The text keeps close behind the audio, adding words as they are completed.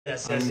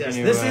Yes.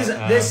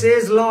 This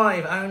is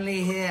live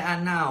only here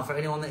and now for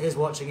anyone that is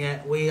watching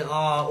it. We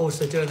are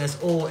also doing this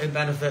all in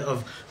benefit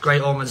of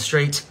Great Ormond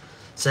Street.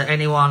 So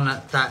anyone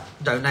that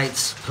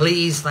donates,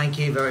 please, thank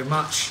you very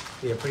much.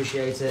 We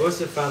appreciate it. I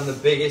also found the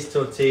biggest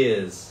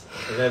tortillas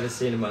I've ever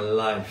seen in my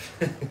life.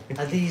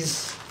 Are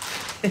these?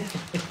 You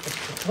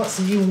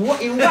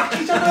whack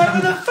each other over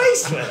the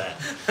face with it?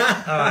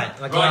 All right,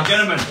 right,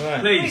 gentlemen,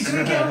 please. Can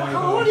we get how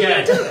hard are you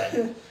going to do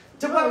it?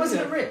 Why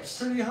wasn't it ripped? It's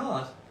really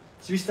hard.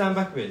 Should we stand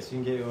back a bit so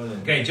you can get it all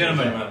in? Okay,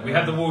 gentlemen, we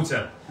have the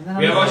water.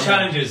 We have our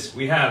challenges.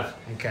 We have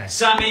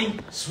Sammy,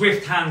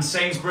 Swift Hand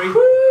Sainsbury.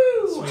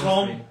 Woo!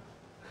 Tom.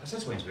 I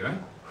said Sainsbury, right?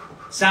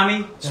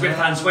 Sammy, Swift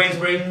Hand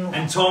Sainsbury,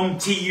 and Tom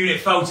T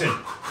Unit Fulton,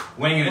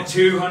 weighing in at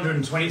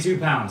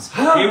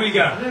 £222. Here we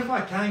go. I don't know if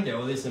I can get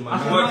all this in my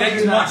mouth. Well, take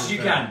as much as you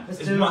can. Let's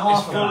As do full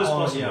half as of that.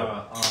 possible.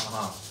 Yeah,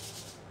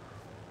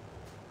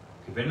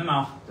 Keep it in the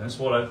mouth. Don't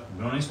swallow.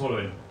 We don't need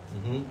swallowing.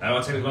 Now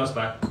I'll take the glass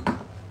back.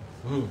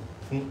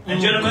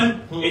 And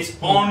gentlemen, it's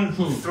on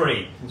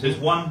 3. So it's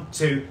 1,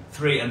 2,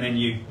 3, and then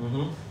you.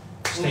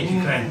 Stage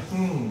you claim.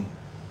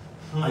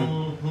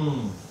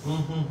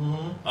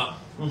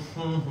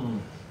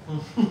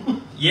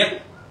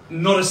 Yep,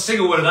 not a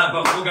single word of that,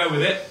 but we'll go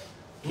with it.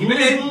 Keep it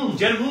in,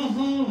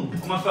 gentlemen.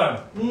 On my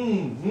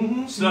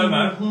phone. Slow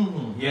mo.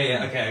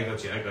 Yeah, okay, I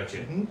got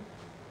you.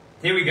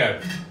 Here we go.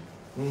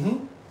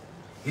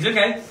 He's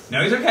okay.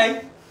 No, he's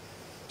okay.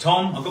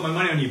 Tom, I've got my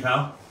money on you,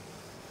 pal.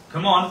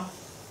 Come on.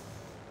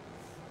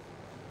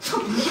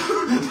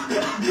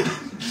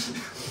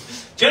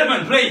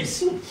 Gentlemen,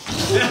 please.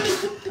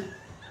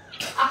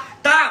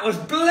 That was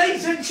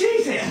blatant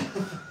cheating.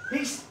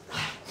 Is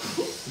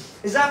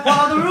that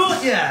part of the rule?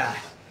 Yeah.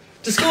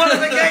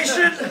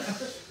 Disqualification.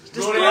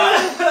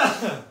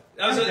 That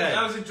was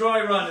a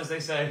dry run, as they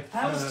say.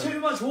 That was too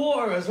much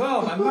water as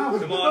well. My mouth.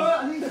 Come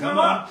on. Come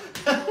on.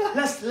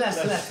 Less.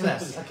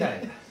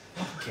 Okay.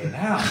 Fucking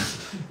hell.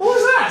 What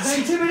was that? The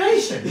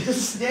intimidation. You're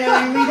just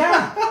staring me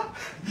down.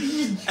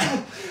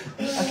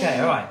 Okay,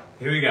 all right.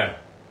 Here we go.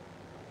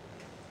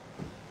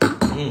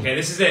 Okay,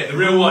 this is it. The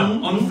real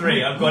one. On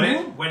 3. I've got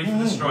it. Ready for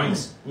the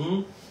strikes.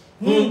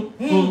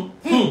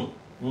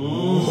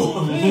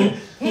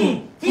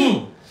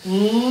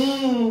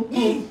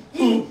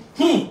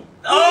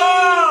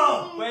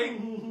 Oh!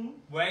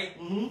 Wait.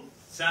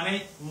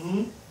 Sammy.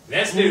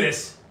 Let's do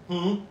this.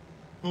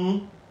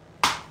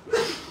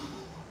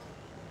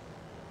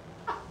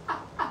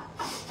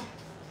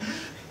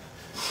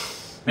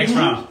 Next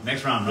round,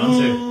 round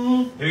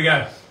 2. Here we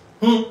go.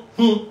 Oh!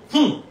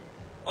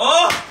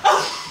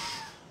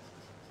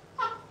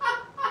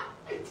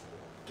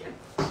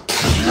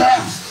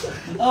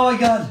 Oh my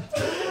god.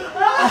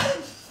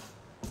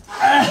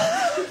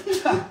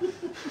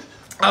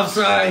 I'm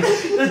sorry.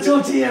 The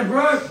tortilla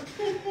broke.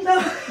 No.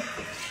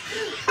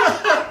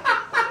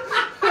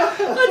 I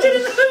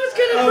didn't know it was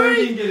going to break.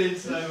 You didn't get it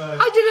so much.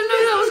 I didn't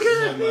know that was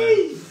going to be.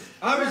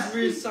 I was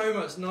really so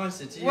much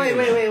nicer to you. Wait.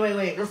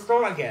 Let's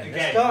start again.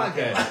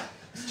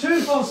 It's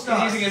 2 full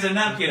starts. He's using it as a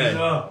napkin as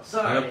well.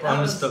 Sorry. I'm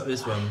going to stop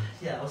this one.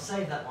 Yeah, I'll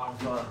save that one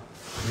for...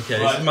 Okay,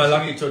 this is my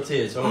lucky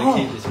tortilla, so I'm going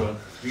to keep this one.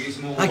 We get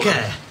some more water.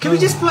 Okay. Can we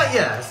just play...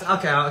 Yeah.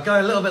 Okay, I'll go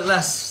a little bit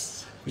less...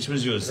 Which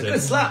was yours? It's a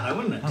good slap though,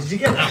 wasn't it? Did you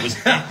get that? That was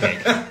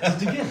epic.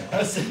 Did you get it?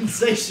 That's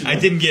sensational. I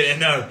didn't get it,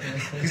 no.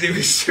 Because it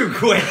was too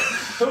quick.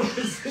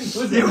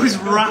 It was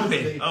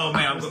rapid. Oh,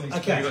 man, I've got...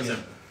 Okay. You got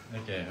some.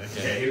 Okay,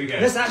 here we go.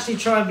 Let's actually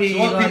try and be So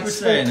what like people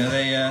saying? Are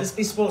they? Let's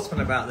be sportsmen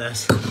about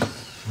this. I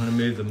want to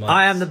move the mic.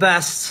 I am the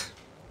best.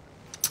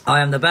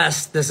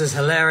 This is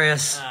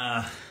hilarious.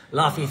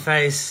 Laughy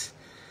face.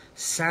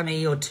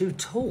 Sammy, you're too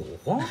tall.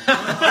 What?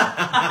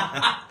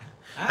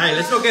 Hey,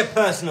 let's not get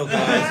personal,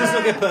 guys. Let's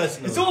not get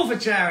personal. It's all for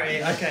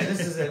charity. Okay, this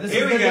is it.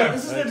 Here we go.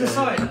 This is the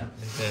decider.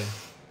 Okay.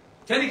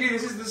 Technically,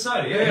 this is the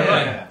decider. Yeah,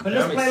 right. But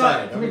let's I'm play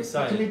excited, like. I'm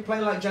excited. Can we play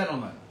like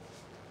gentlemen?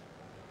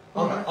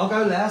 I'll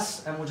go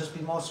less, and we'll just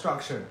be more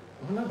structured.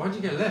 Oh, no, why'd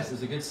you get less? It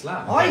was a good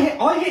slap. I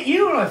hit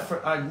you when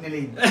I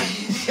nearly...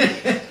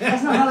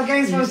 That's not how the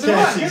game's supposed to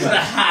work, is It's it? the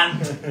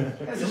hand.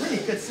 That's a really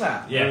good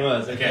slap. Yeah. It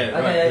was, okay. Okay,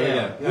 Right, yeah,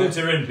 here we go.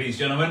 Water in, please,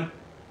 gentlemen.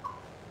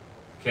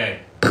 Okay,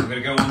 I'm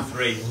going to go on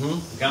 3.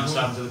 The camera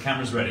stop until the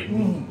camera's ready.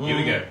 Here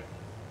we go.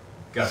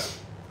 Go.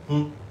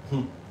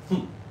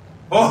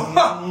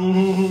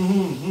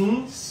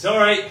 Oh!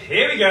 Sorry,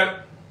 here we go.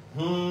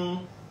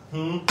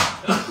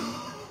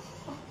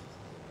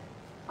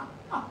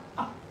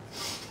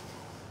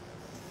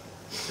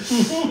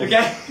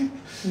 Okay,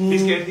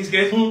 he's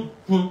good.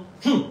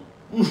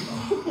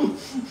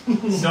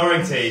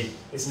 Sorry, T.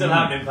 It's still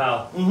happening,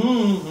 pal.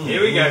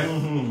 Here we go.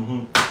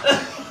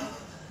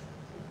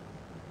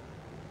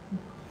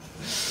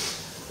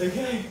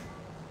 Okay.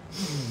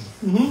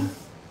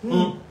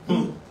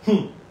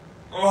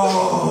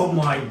 Oh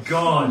my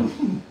god.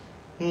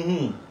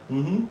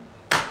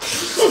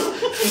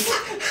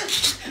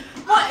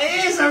 My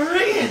ears are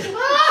ringing.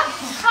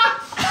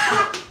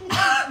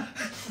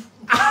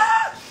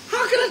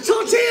 How can a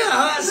tortilla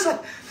hurt?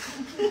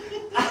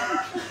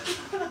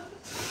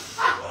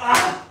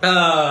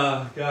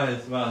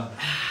 Guys, wow.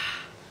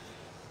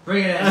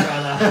 Bring it in,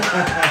 brother.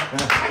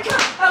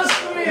 That was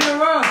 3 in a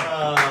row.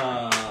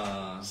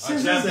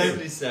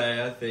 Safely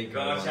say, I think.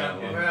 Got our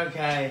champion. We're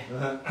okay.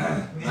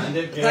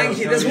 Thank Thank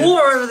you. There's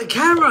water over the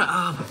camera.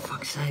 Oh, for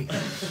fuck's sake.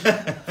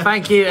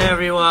 Thank you,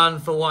 everyone,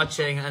 for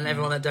watching and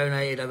everyone that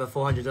donated over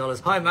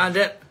 $400. Hi,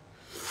 Mandip.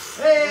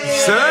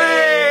 Hey!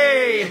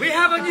 Say, we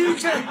have a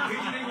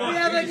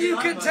new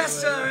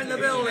contestant in the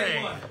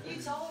building. You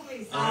told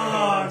me so. Oh,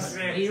 Are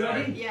you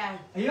ready? Yeah.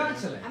 Are you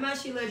actually? I'm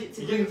actually allergic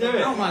to You can gluten. do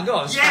it. Oh my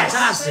gosh, Yes!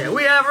 fantastic.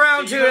 We have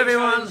round 2,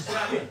 everyone. So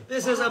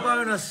This is a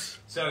bonus.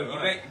 you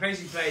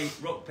basically play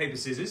rock, paper,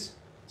 scissors.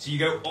 So you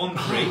go on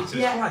 3, so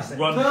Yeah. it's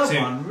 1,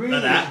 2,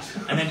 like that.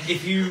 And then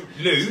if you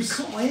lose,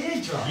 Got my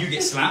eardrum. you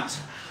get slapped.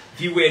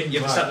 If you win, you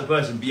have to slap the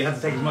person, but you have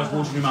to take as much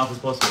water in your mouth as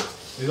possible.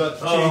 We've got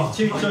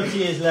two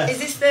tortillas left. Is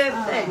this the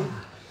thing?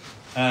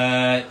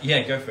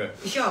 Yeah, go for it.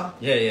 You sure?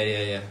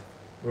 Yeah.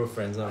 We're all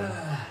friends, aren't we?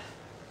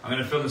 I'm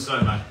going to film the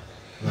slow man.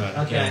 Right,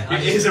 Okay.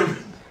 It is a...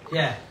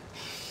 Yeah.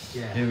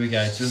 Here we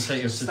go. Just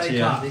take your Stay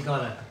tortilla. calm, you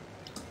got it.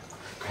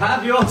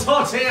 Have your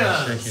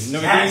tortillas. No,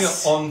 we're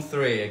Yes. doing it on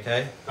 3,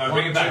 okay? Alright,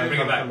 bring it back,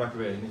 bring it back. Come back a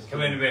bit.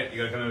 Come in a bit, you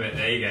gotta come in a bit.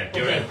 There you go.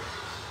 You're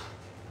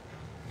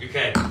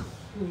Okay. in.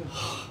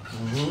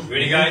 Okay.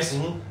 Ready, guys?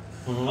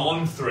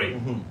 On 3.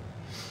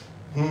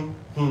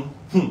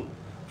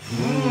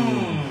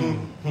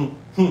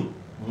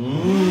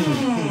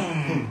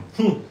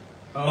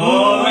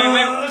 Oh,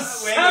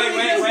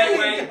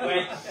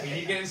 wait. You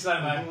need to get in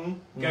slow mo.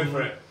 Go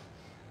for it.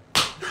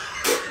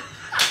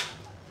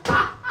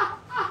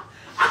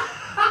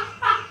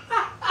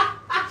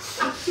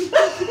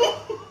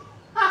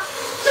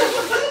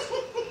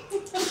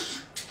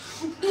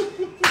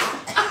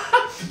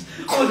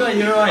 Oh god,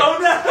 you're right. Oh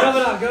no! Come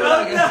on, go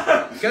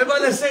back. Go by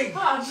the sink. She's Go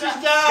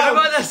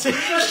by the sink.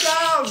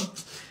 down!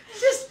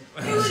 Just,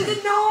 it was the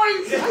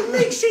noise. I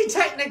think she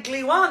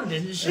technically won,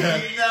 didn't she?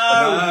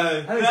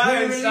 No!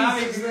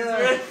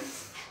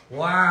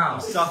 Wow.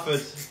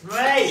 Suffered.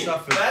 Great!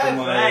 Suffered for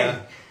my...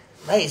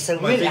 Mate, so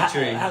My really,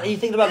 victory. are you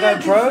thinking about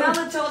going pro? Smell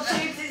the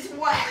tortillas, it's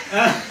wet.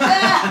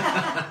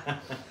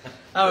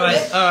 All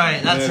right,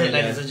 that's There it, we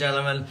ladies go. and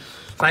gentlemen.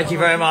 Thank you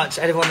very much,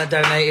 everyone that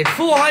donated.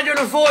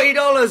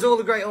 $440, all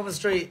the Great Ormond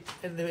Street,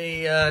 in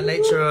the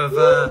nature of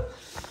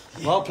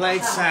well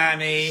played,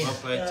 Sammy. Well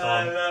played, I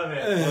Tom. love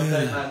it. Well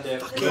played,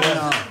 Mandip.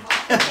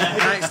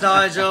 Thanks,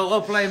 Nigel.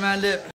 Well played, Mandip.